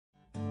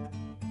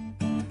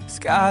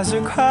Skies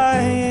are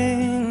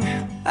crying,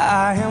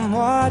 I am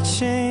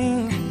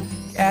watching,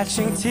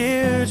 catching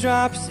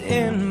teardrops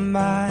in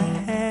my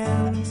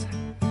hands.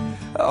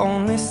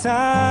 Only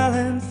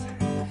silence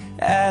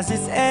as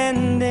it's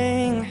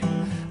ending,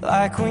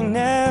 like we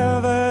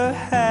never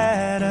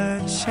had a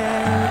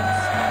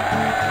chance.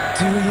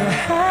 Do you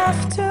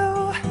have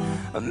to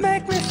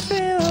make me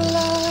feel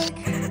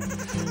like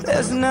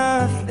there's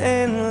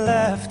nothing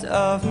left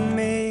of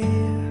me?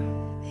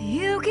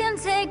 You can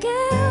take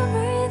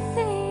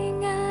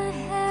everything I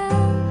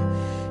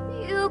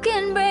have, you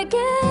can break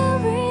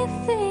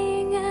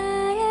everything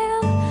I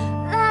am,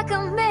 like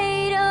I'm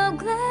made of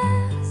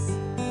glass,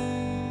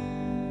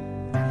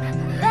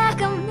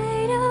 like I'm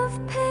made of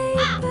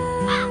paper.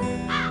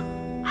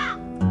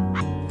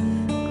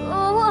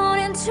 Go on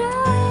and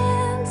try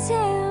and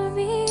tear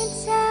me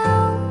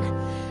down,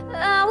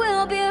 I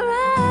will be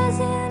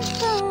rising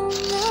from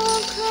the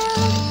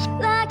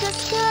ground like a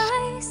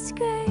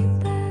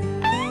skyscraper,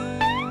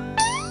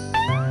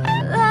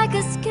 like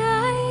a skyscraper.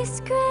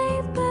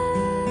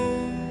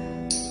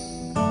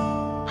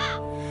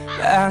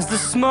 As the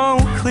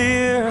smoke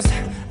clears,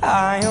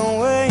 I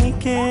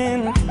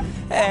awaken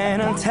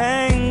and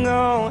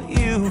untangle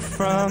you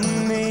from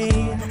me.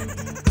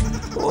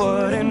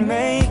 Would it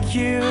make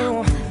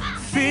you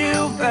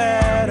feel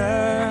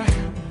better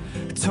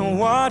to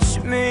watch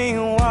me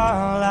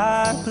while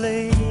I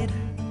bleed?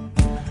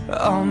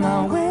 All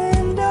my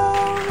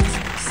windows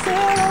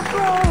still are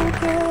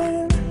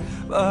broken,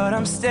 but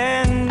I'm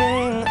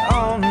standing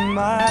on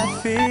my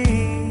feet.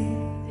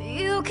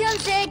 You can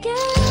take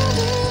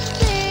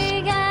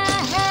everything I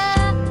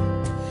have,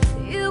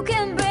 you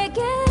can break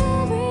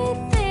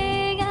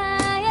everything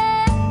I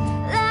am,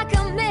 like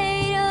I'm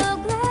made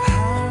of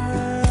glass,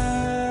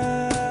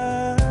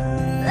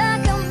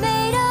 like I'm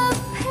made of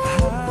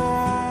paper.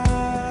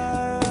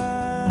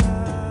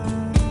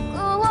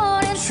 Go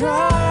on and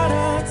try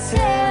to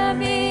tear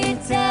me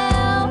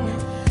down,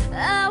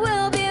 I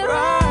will be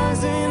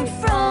rising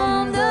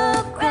from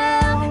the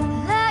ground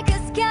like a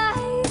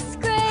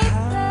skyscraper,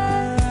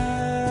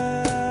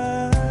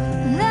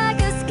 like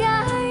a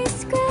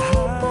skyscraper.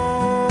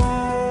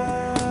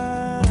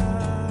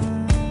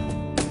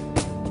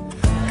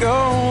 Go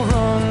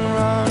run,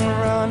 run,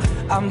 run,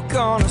 I'm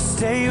gonna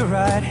stay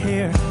right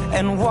here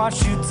and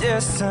watch you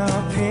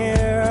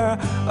disappear.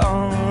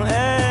 Oh,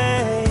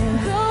 hey.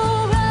 Go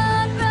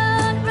run,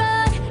 run,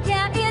 run,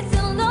 yeah, it's a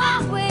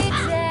long way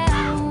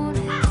down,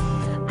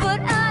 but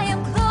I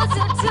am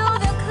closer to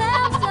the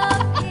clouds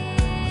up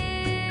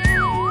here.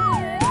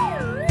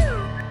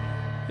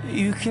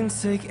 You can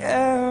take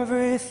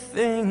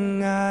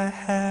everything I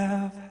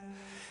have,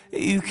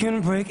 you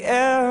can break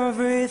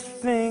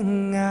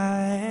everything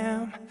I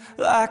am,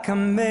 like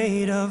I'm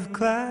made of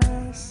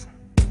glass,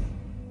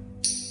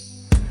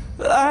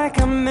 like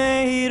I'm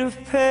made of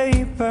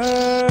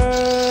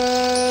paper.